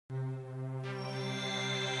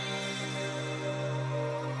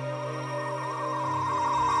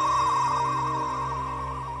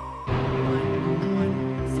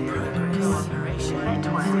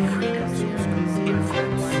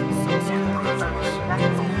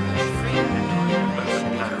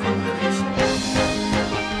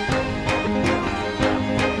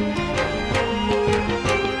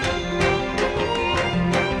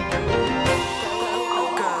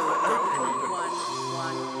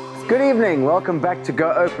Good evening, welcome back to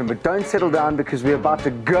Go Open, but don't settle down because we're about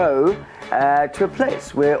to go to a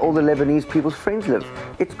place where all the Lebanese people's friends live.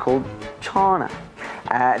 It's called China.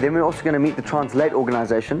 Then we're also going to meet the Translate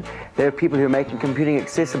organization. They're people who are making computing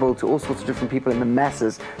accessible to all sorts of different people in the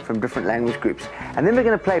masses from different language groups. And then we're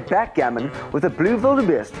going to play backgammon with a blue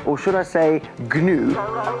wildebeest, or should I say GNU.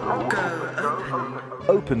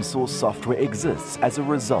 Open source software exists as a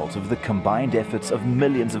result of the combined efforts of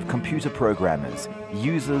millions of computer programmers,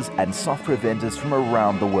 users and software vendors from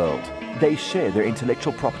around the world. They share their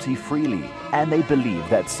intellectual property freely, and they believe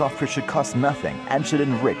that software should cost nothing and should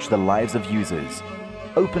enrich the lives of users.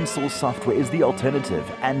 Open source software is the alternative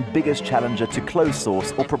and biggest challenger to closed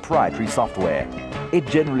source or proprietary software. It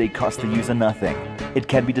generally costs the user nothing. It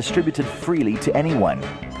can be distributed freely to anyone.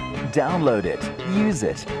 Download it, use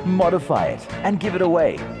it, modify it, and give it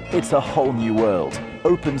away. It's a whole new world.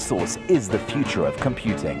 Open source is the future of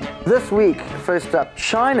computing. This week, first up,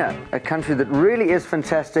 China, a country that really is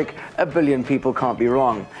fantastic. 1 billion people can't be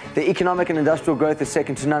wrong. The economic and industrial growth is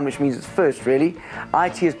second to none, which means it's first, really.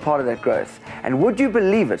 IT is part of that growth. And would you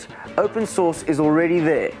believe it? Open source is already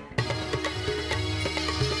there.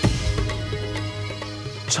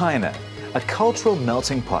 China, a cultural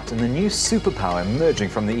melting pot and the new superpower emerging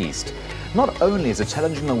from the East. Not only is it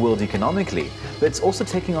challenging the world economically, but it's also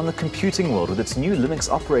taking on the computing world with its new Linux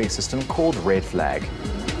operating system called Red Flag.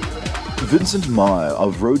 Vincent Meyer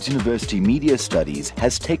of Rhodes University Media Studies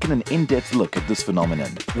has taken an in-depth look at this phenomenon.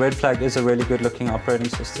 Red Flag is a really good-looking operating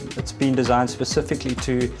system. It's been designed specifically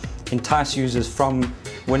to entice users from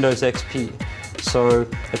Windows XP. So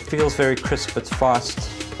it feels very crisp, it's fast,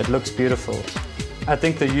 it looks beautiful. I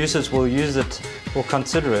think the users will use it or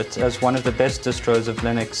consider it as one of the best distros of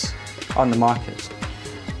Linux on the market.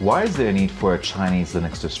 Why is there a need for a Chinese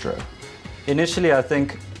Linux distro? Initially, I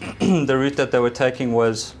think the route that they were taking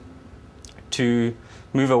was to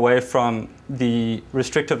move away from the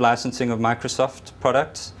restrictive licensing of Microsoft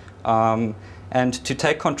products and to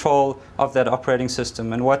take control of that operating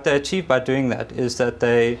system. And what they achieve by doing that is that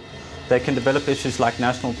they can develop issues like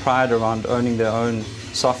national pride around owning their own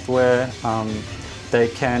software. They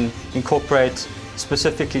can incorporate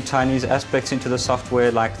specifically Chinese aspects into the software,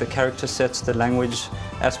 like the character sets, the language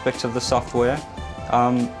aspects of the software.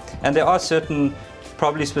 And there are certain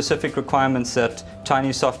probably specific requirements that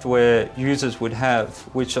Chinese software users would have,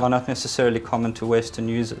 which are not necessarily common to Western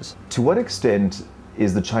users. To what extent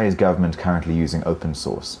is the Chinese government currently using open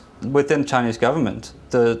source? Within Chinese government,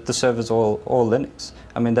 the servers are all Linux.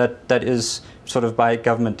 I mean, that is sort of by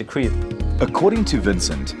government decree. According to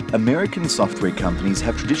Vincent, American software companies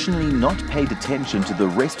have traditionally not paid attention to the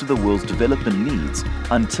rest of the world's development needs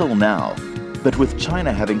until now. But with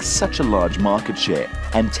China having such a large market share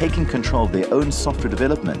and taking control of their own software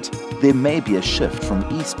development, there may be a shift from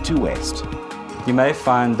east to west. You may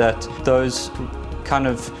find that those kind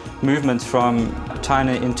of movements from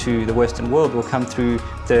China into the Western world will come through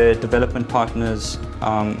their development partners.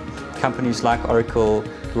 Companies like Oracle,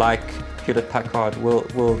 like Hewlett-Packard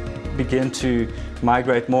will begin to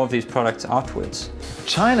migrate more of these products outwards.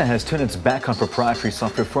 China has turned its back on proprietary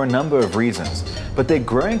software for a number of reasons, but their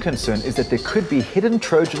growing concern is that there could be hidden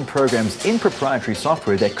Trojan programs in proprietary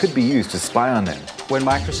software that could be used to spy on them. When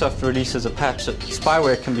Microsoft releases a patch,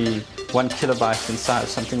 spyware can be 1 kilobyte in size,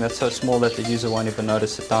 something that's so small that the user won't even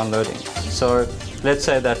notice it downloading. So let's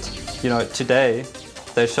say that, today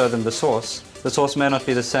they show them the source. The source may not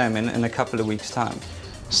be the same in a couple of weeks' time.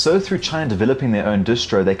 So through China developing their own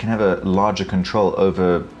distro, they can have a larger control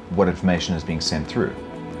over what information is being sent through.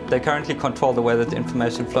 They currently control the way that the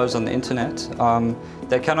information flows on the internet.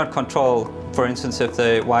 They cannot control, for instance, if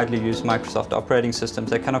they widely use Microsoft operating systems,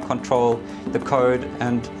 they cannot control the code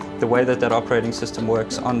and the way that that operating system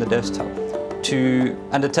works on the desktop. To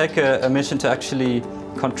undertake a mission to actually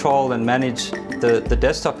control and manage the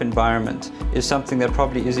desktop environment is something that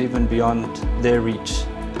probably is even beyond their reach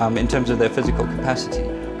in terms of their physical capacity.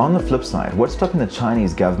 On the flip side, what's stopping the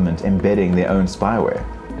Chinese government embedding their own spyware?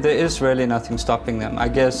 There is really nothing stopping them. I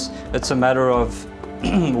guess it's a matter of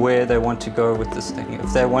where they want to go with this thing.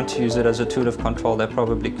 If they want to use it as a tool of control, they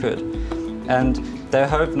probably could. And they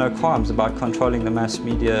have no qualms about controlling the mass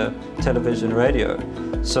media, television, radio.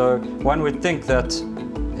 So one would think that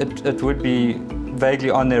it would be vaguely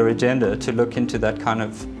on their agenda to look into that kind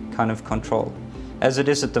of control. As it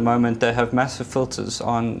is at the moment, they have massive filters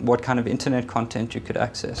on what kind of internet content you could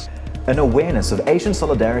access. An awareness of Asian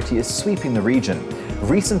solidarity is sweeping the region.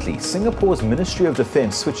 Recently, Singapore's Ministry of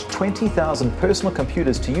Defence switched 20,000 personal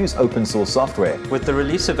computers to use open source software. With the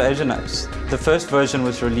release of AsiaNux, the first version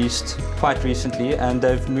was released quite recently, and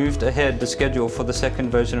they've moved ahead the schedule for the second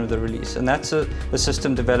version of the release. And that's a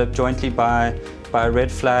system developed jointly by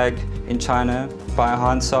Red Flag in China, by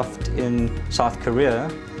Hansoft in South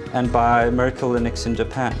Korea, and by Miracle Linux in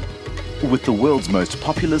Japan. With the world's most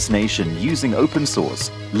populous nation using open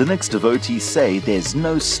source, Linux devotees say there's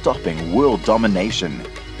no stopping world domination.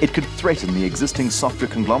 It could threaten the existing software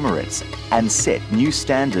conglomerates and set new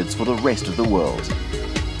standards for the rest of the world.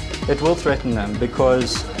 It will threaten them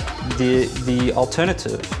because the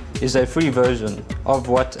alternative is a free version of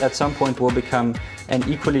what at some point will become an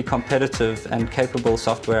equally competitive and capable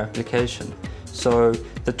software application. So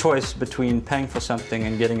the choice between paying for something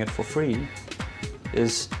and getting it for free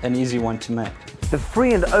is an easy one to make. The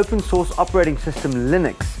free and open source operating system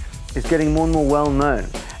Linux is getting more and more well known.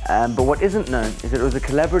 But what isn't known is that it was a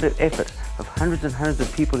collaborative effort of hundreds and hundreds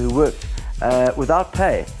of people who worked without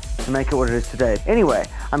pay to make it what it is today. Anyway,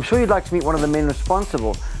 I'm sure you'd like to meet one of the men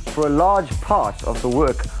responsible for a large part of the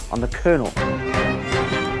work on the kernel.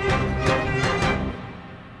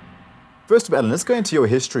 First of all, Alan, let's go into your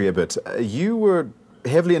history a bit. You were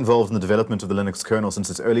heavily involved in the development of the Linux kernel since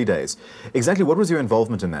its early days. Exactly what was your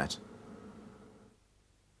involvement in that?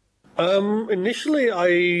 Initially,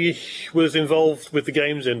 I was involved with the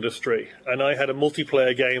games industry, and I had a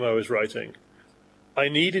multiplayer game I was writing. I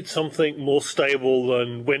needed something more stable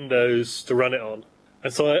than Windows to run it on.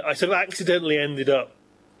 And so I sort of accidentally ended up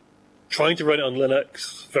trying to run it on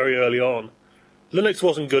Linux very early on. Linux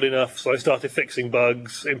wasn't good enough, so I started fixing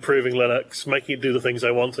bugs, improving Linux, making it do the things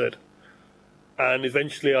I wanted. And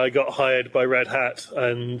eventually I got hired by Red Hat,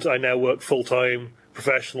 and I now work full-time,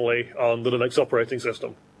 professionally, on the Linux operating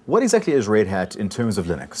system. What exactly is Red Hat in terms of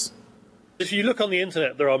Linux? If you look on the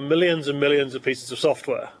internet, there are millions and millions of pieces of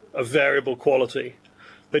software of variable quality.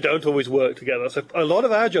 They don't always work together. So a lot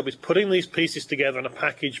of our job is putting these pieces together in a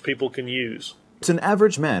package people can use. To an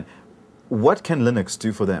average man, what can Linux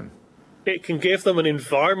do for them? It can give them an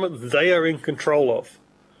environment they are in control of.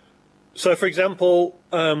 So, for example,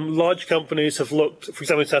 large companies have looked, for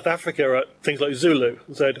example, in South Africa, at things like Zulu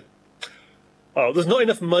and said, oh, there's not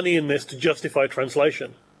enough money in this to justify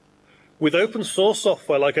translation. With open source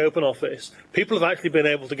software like OpenOffice, people have actually been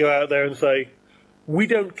able to go out there and say, we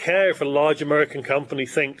don't care if a large American company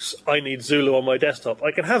thinks I need Zulu on my desktop.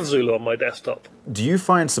 I can have Zulu on my desktop. Do you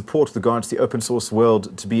find support with regards to the open source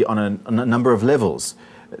world to be on a number of levels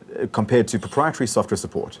compared to proprietary software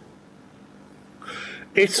support?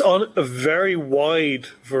 It's on a very wide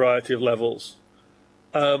variety of levels.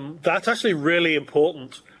 That's actually really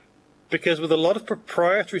important because with a lot of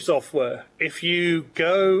proprietary software, if you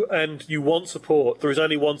go and you want support, there is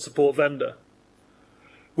only one support vendor.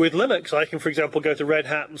 With Linux, I can, for example, go to Red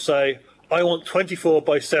Hat and say, I want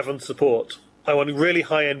 24/7 support. I want really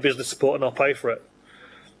high-end business support and I'll pay for it.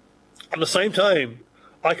 At the same time,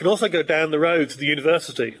 I can also go down the road to the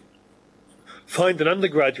university, find an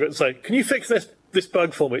undergraduate and say, can you fix this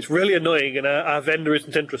bug for me? It's really annoying and our vendor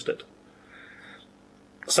isn't interested.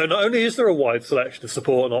 So not only is there a wide selection of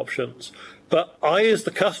support and options, but I as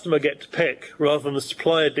the customer get to pick rather than the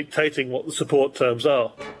supplier dictating what the support terms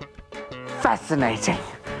are. Fascinating.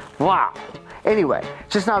 Wow. Anyway,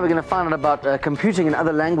 just now we're going to find out about computing in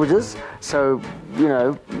other languages. So, you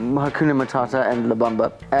know, Hakuna Matata and La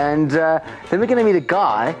Bamba. And then we're going to meet a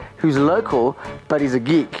guy who's local, but he's a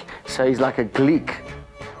geek. So he's like a gleek.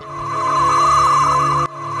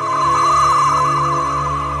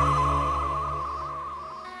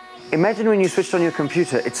 Imagine when you switched on your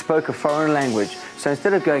computer, it spoke a foreign language. So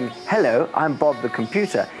instead of going, hello, I'm Bob the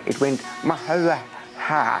computer, it went, mahala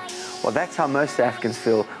ha. Well, that's how most Africans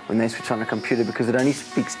feel when they switch on a computer because it only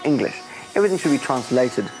speaks English. Everything should be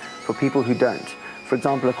translated for people who don't. For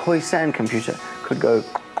example, a Khoisan computer could go,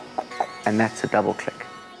 and that's a double click.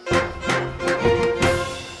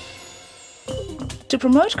 To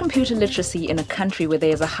promote computer literacy in a country where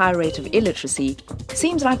there is a high rate of illiteracy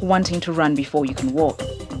seems like wanting to run before you can walk.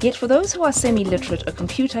 Yet for those who are semi-literate, a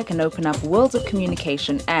computer can open up worlds of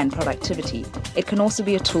communication and productivity. It can also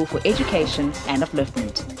be a tool for education and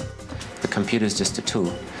upliftment. The computer is just a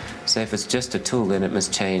tool. So if it's just a tool, then it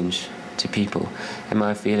must change to people. And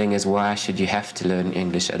my feeling is, why should you have to learn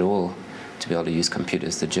English at all to be able to use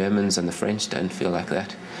computers? The Germans and the French don't feel like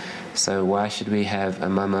that. So why should we have a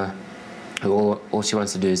mama who all she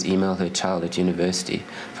wants to do is email her child at university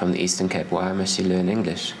from the Eastern Cape? Why must she learn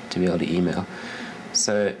English to be able to email?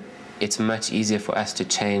 So it's much easier for us to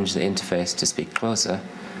change the interface to speak closer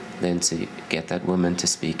than to get that woman to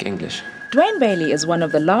speak English. Dwayne Bailey is one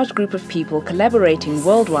of the large group of people collaborating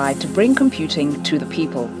worldwide to bring computing to the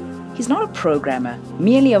people. He's not a programmer,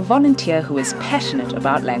 merely a volunteer who is passionate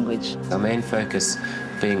about language. Our main focus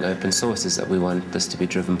being open source is that we want this to be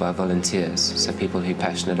driven by volunteers, so people who are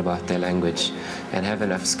passionate about their language and have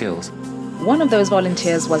enough skills. One of those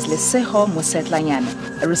volunteers was Lesego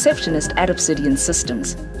Mosetlanyana, a receptionist at Obsidian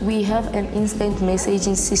Systems. We have an instant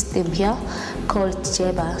messaging system here called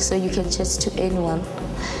Jeba, so you can chat to anyone.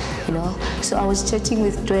 So I was chatting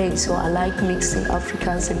with Dwayne, so I like mixing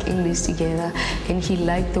Afrikaans and English together, and he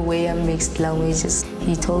liked the way I mixed languages.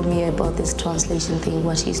 He told me about this translation thing,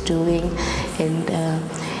 what he's doing, and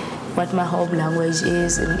what my home language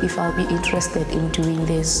is, and if I'll be interested in doing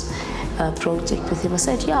this project with him. I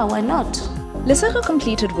said, yeah, why not? Lesego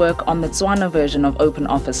completed work on the Tswana version of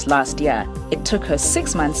OpenOffice last year. It took her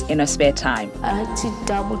 6 months in her spare time. I had to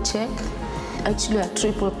double check. Actually, I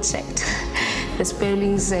triple checked the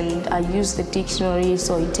spellings, and I used the dictionary,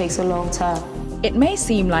 so it takes a long time. It may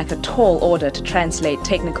seem like a tall order to translate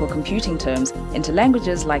technical computing terms into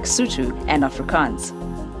languages like Sotho and Afrikaans.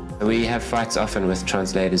 We have fights often with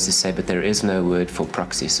translators who say, but there is no word for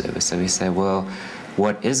proxy server. So we say, well,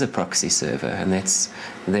 what is a proxy server? And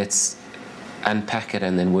let's unpack it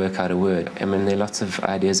and then work out a word. I mean, there are lots of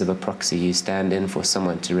ideas of a proxy. You stand in for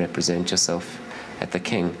someone to represent yourself at the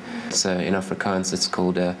king. So in Afrikaans, it's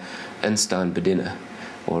called a instandbediener,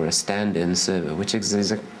 or a stand-in server, which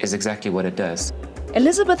is exactly what it does.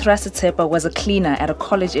 Elizabeth Rasitsepa was a cleaner at a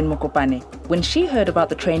college in Mokopane when she heard about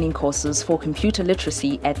the training courses for computer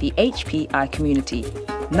literacy at the HPI community.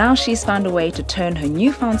 Now she's found a way to turn her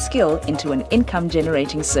newfound skill into an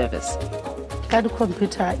income-generating service. Ka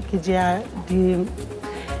computer ke dia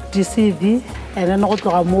di CV and then go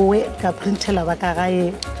tloga mo ka printela ba ka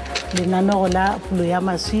gae lenaneo la pulo ya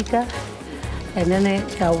maswika, and then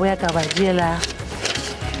ka boya ka ba diela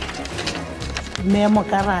memo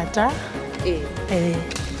karata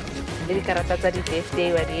le karata tsa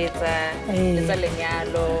di-birthday wa di etsa tsa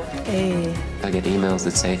lenyalo. I get emails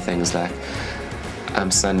that say things like, I'm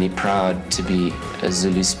suddenly proud to be a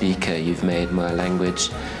Zulu speaker. You've made my language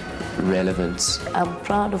relevant. I'm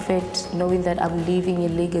proud of it, knowing that I'm leaving a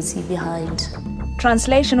legacy behind.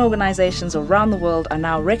 Translation organizations around the world are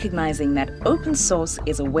now recognizing that open source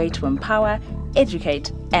is a way to empower,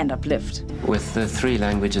 educate, and uplift. With the 3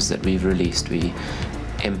 languages that we've released, we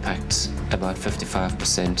impact about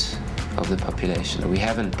 55% of the population. We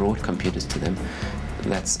haven't brought computers to them.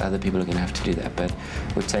 That's other people are going to have to do that, but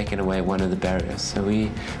we've taken away one of the barriers. So we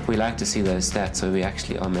like to see those stats, so we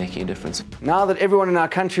actually are making a difference. Now that everyone in our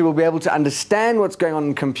country will be able to understand what's going on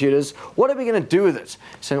in computers, what are we going to do with it?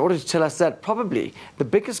 So in order to tell us that, probably the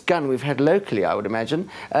biggest gun we've had locally, I would imagine,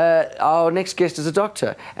 our next guest is a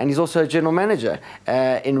doctor, and he's also a general manager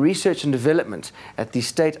in research and development at the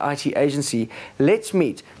State IT Agency. Let's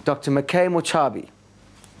meet Dr. Makay Mochabi.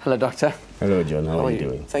 Hello, Doctor. Hello, John. How are you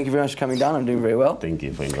doing? Thank you very much for coming down. I'm doing very well. Thank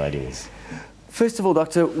you for inviting us. First of all,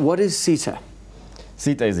 Doctor, what is CETA?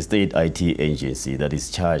 CETA is a state IT agency that is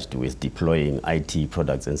charged with deploying IT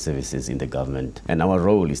products and services in the government. And our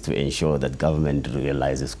role is to ensure that government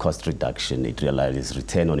realizes cost reduction, it realizes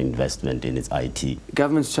return on investment in its IT.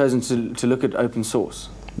 Government's chosen to look at open source.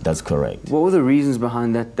 That's correct. What were the reasons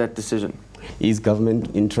behind that decision? Is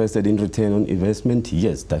government interested in return on investment?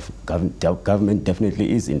 Yes, government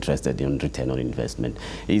definitely is interested in return on investment.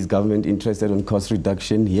 Is government interested in cost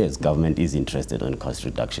reduction? Yes, government is interested in cost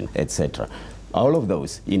reduction, etc. All of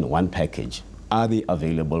those in one package. Are they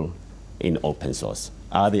available in open source?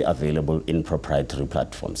 Are they available in proprietary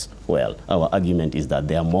platforms? Well, our argument is that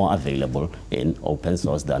they are more available in open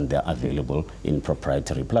source than they are available in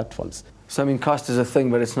proprietary platforms. So I mean, cost is a thing,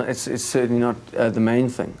 but it's certainly not the main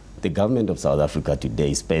thing. The government of South Africa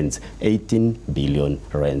today spends 18 billion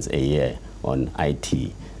rands a year on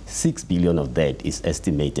IT. 6 billion of that is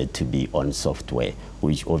estimated to be on software,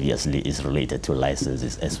 which obviously is related to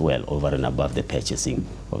licenses as well, over and above the purchasing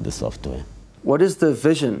of the software. What is the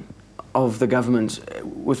vision of the government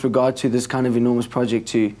with regard to this kind of enormous project,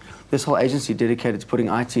 to this whole agency dedicated to putting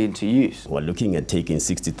IT into use? We're looking at taking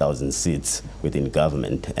 60,000 seats within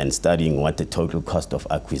government and studying what the total cost of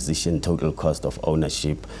acquisition, total cost of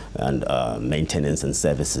ownership and maintenance and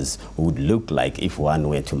services would look like if one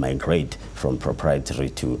were to migrate from proprietary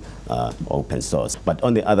to open source. But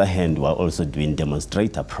on the other hand, we're also doing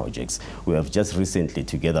demonstrator projects. We have just recently,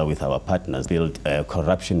 together with our partners, built a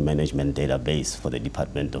corruption management database for the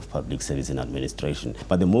Department of Public Service and Administration.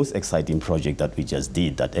 But the most exciting project that we just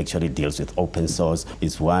did that actually actually deals with open source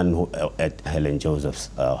is one at Helen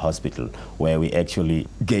Joseph's Hospital, where we actually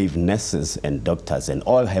gave nurses and doctors and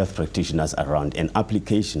all health practitioners around an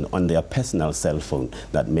application on their personal cell phone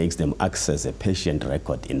that makes them access a patient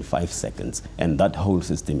record in 5 seconds. And that whole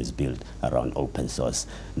system is built around open source.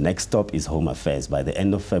 Next stop is Home Affairs. By the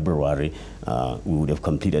end of February, we would have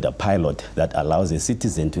completed a pilot that allows a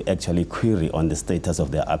citizen to actually query on the status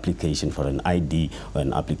of their application for an ID or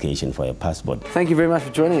an application for a passport. Thank you very much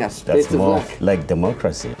for joining us. That's Best of more luck. like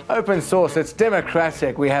democracy. Open source, it's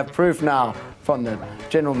democratic. We have proof now from the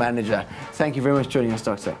general manager. Thank you very much for joining us,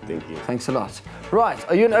 Doctor. Thank you. Thanks a lot. Right,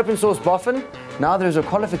 are you an open source boffin? Now there is a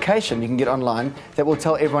qualification you can get online that will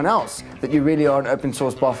tell everyone else that you really are an open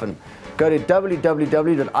source boffin. Go to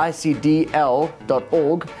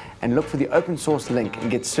www.icdl.org and look for the open source link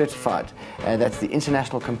and get certified. That's the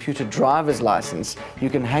International Computer Driver's License.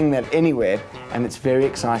 You can hang that anywhere, and it's very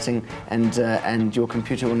exciting, and your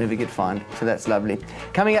computer will never get fined, so that's lovely.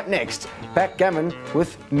 Coming up next, backgammon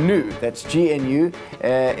with GNU. That's GNU.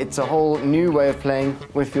 It's a whole new way of playing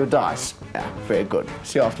with your dice. Yeah, very good.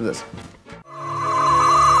 See you after this.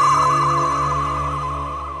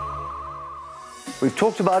 We've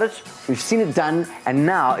talked about it, we've seen it done, and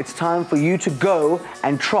now it's time for you to go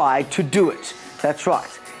and try to do it. That's right.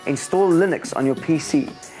 Install Linux on your PC.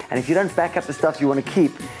 And if you don't back up the stuff you want to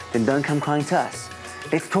keep, then don't come crying to us.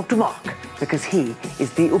 Let's talk to Mark, because he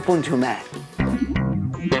is the Ubuntu man.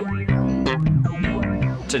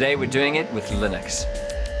 Today we're doing it with Linux.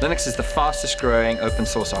 Linux is the fastest growing open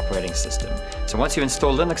source operating system. So once you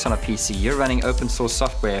install Linux on a PC, you're running open source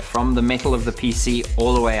software from the metal of the PC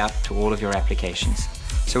all the way up to all of your applications.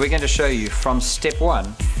 So we're going to show you from step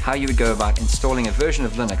one how you would go about installing a version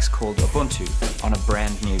of Linux called Ubuntu on a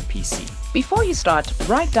brand new PC. Before you start,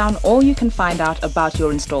 write down all you can find out about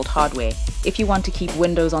your installed hardware. If you want to keep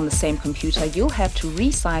Windows on the same computer, you'll have to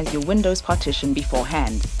resize your Windows partition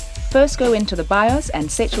beforehand. First, go into the BIOS and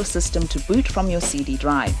set your system to boot from your CD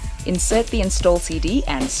drive. Insert the install CD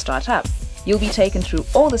and start up. You'll be taken through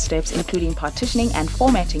all the steps, including partitioning and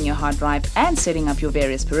formatting your hard drive and setting up your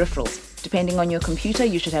various peripherals. Depending on your computer,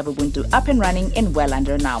 you should have Ubuntu up and running in well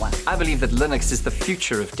under an hour. I believe that Linux is the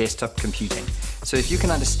future of desktop computing. So if you can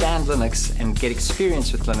understand Linux and get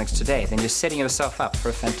experience with Linux today, then you're setting yourself up for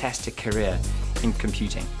a fantastic career in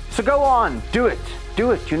computing. So go on, do it.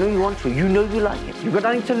 Do it. You know you want to. You know you like it. You've got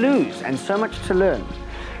nothing to lose and so much to learn.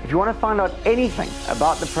 If you want to find out anything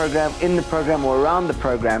about the program, in the program, or around the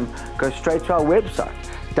program, go straight to our website,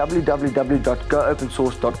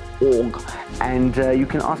 www.goopensource.org, and you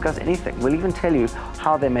can ask us anything. We'll even tell you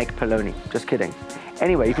how they make polony. Just kidding.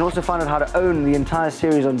 Anyway, you can also find out how to own the entire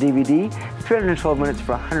series on DVD, 312 minutes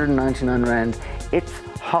for 199 Rand. It's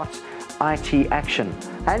hot IT action.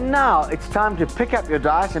 And now it's time to pick up your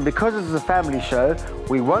dice, and because this is a family show,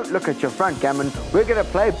 we won't look at your front gammon, we're going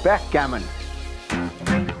to play backgammon.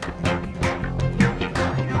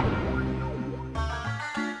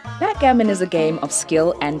 Backgammon is a game of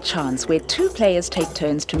skill and chance where two players take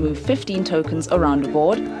turns to move 15 tokens around a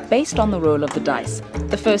board based on the roll of the dice.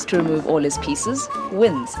 The first to remove all his pieces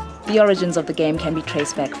wins. The origins of the game can be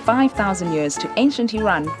traced back 5,000 years to ancient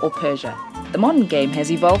Iran or Persia. The modern game has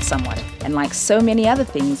evolved somewhat, and like so many other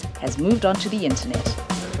things, has moved on to the internet.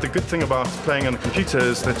 The good thing about playing on a computer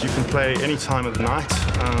is that you can play any time of the night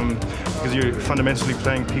because you're fundamentally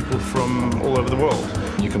playing people from all over the world.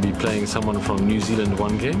 You can be playing someone from New Zealand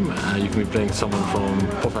one game, you can be playing someone from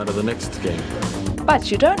off out of the next game.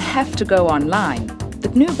 But you don't have to go online. The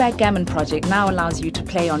GNU Backgammon project now allows you to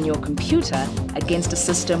play on your computer against a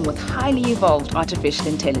system with highly evolved artificial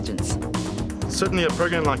intelligence. Certainly a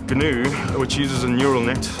program like GNU, which uses a neural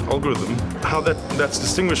net algorithm, how that's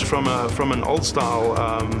distinguished from an old style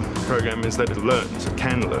program is that it learns, it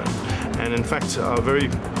can learn. And in fact, a very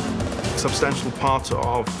substantial part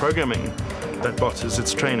of programming that bot is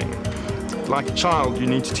its training. Like a child, you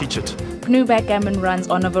need to teach it. GNU Backgammon runs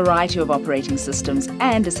on a variety of operating systems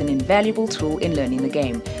and is an invaluable tool in learning the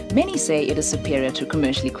game. Many say it is superior to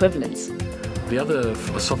commercial equivalents. The other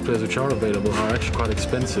softwares which are available are actually quite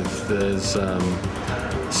expensive. There's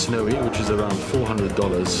Snowy, which is around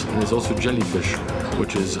 $400, and there's also Jellyfish,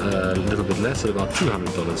 which is a little bit less, at about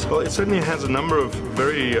 $200. Well, it certainly has a number of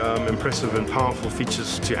very impressive and powerful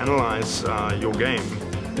features to analyze your game.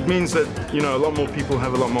 It means that, you know, a lot more people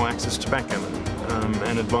have a lot more access to backgammon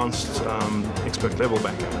and advanced expert level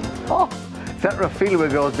backgammon. Oh, that Rafila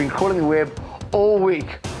girl has been calling the web all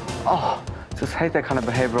week. Oh, just hate that kind of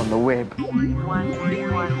behavior on the web.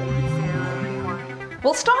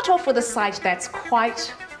 We'll start off with a site that's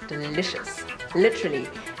quite delicious. Literally.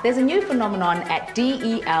 There's a new phenomenon at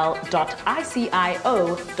del.icio.us.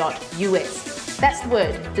 That's the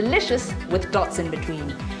word, delicious, with dots in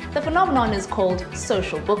between. The phenomenon is called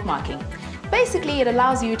social bookmarking. Basically, it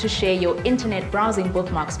allows you to share your internet browsing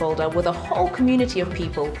bookmarks folder with a whole community of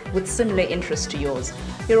people with similar interests to yours.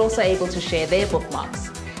 You're also able to share their bookmarks.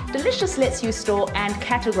 Delicious lets you store and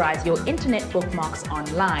categorize your internet bookmarks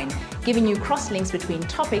online, giving you cross-links between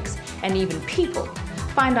topics and even people.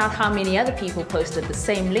 Find out how many other people posted the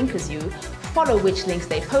same link as you, follow which links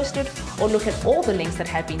they posted, or look at all the links that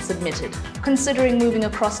have been submitted. Considering moving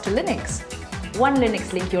across to Linux? One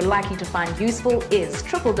Linux link you're likely to find useful is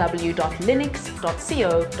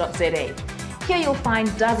www.linux.co.za. Here you'll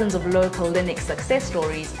find dozens of local Linux success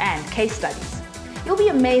stories and case studies. You'll be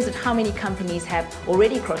amazed at how many companies have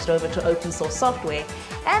already crossed over to open source software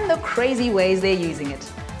and the crazy ways they're using it.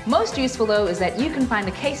 Most useful though is that you can find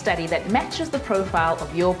a case study that matches the profile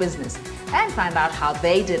of your business and find out how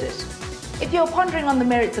they did it. If you're pondering on the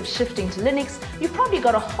merits of shifting to Linux, you've probably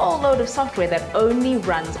got a whole load of software that only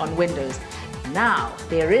runs on Windows. Now,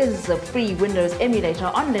 there is a free Windows emulator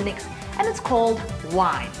on Linux and it's called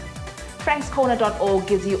Wine. frankscorner.org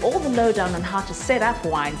gives you all the lowdown on how to set up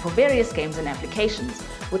Wine for various games and applications.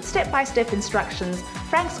 With step-by-step instructions,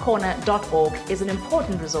 frankscorner.org is an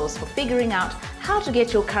important resource for figuring out how to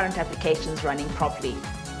get your current applications running properly.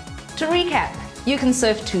 To recap, you can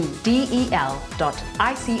surf to del.icio.us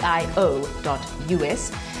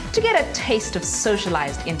to get a taste of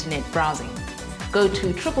socialized internet browsing. Go to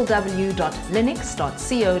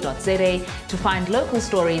www.linux.co.za to find local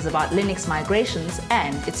stories about Linux migrations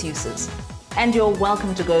and its uses. And you're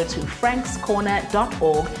welcome to go to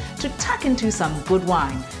frankscorner.org to tuck into some good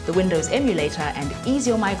wine, the Windows emulator, and ease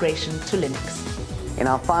your migration to Linux. In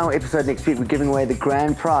our final episode next week, we're giving away the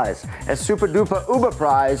grand prize, a super duper uber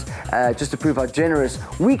prize, just to prove how generous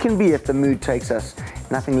we can be if the mood takes us.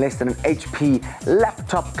 Nothing less than an HP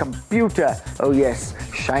laptop computer. Oh yes,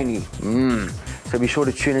 shiny. So be sure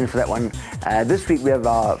to tune in for that one. This week we have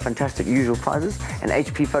our fantastic usual prizes, an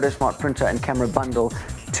HP PhotoSmart printer and camera bundle,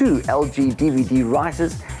 2 LG DVD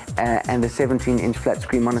writers, and the 17-inch flat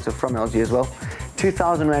screen monitor from LG as well.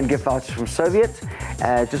 2,000 Rand gift vouchers from Soviet.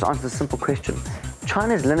 Just answer the simple question.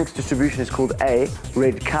 China's Linux distribution is called A,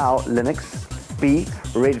 Red Cow Linux, B,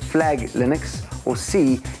 Red Flag Linux, or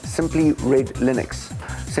C, simply Red Linux.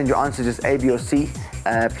 Send your answer just A, B, or C,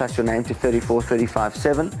 plus your name to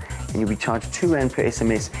 34357, and you'll be charged 2 Rand per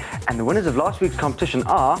SMS. And the winners of last week's competition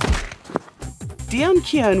are... Dion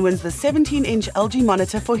Keown wins the 17-inch LG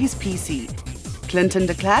monitor for his PC. Clinton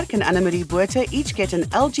de Klerk and Annemarie Botha each get an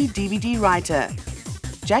LG DVD writer.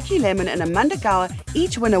 Jackie Lemon and Amanda Gower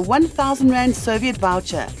each win a 1,000 Rand Soviet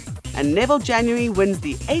voucher. And Neville January wins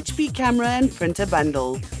the HP camera and printer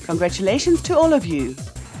bundle. Congratulations to all of you.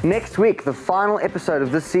 Next week, the final episode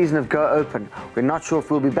of this season of Go Open. We're not sure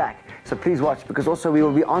if we'll be back, so please watch, because also we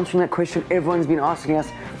will be answering that question everyone's been asking us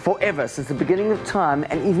forever, since the beginning of time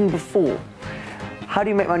and even before. How do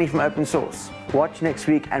you make money from open source? Watch next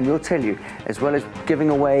week and we'll tell you, as well as giving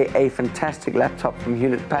away a fantastic laptop from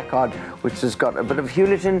Hewlett-Packard, which has got a bit of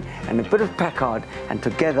Hewlett in and a bit of Packard, and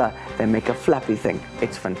together they make a flappy thing.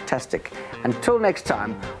 It's fantastic. Until next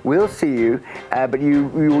time, we'll see you, but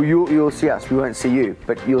you'll see us. We won't see you,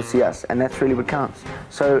 but you'll see us, and that's really what counts.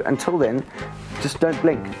 So until then, just don't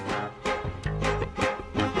blink.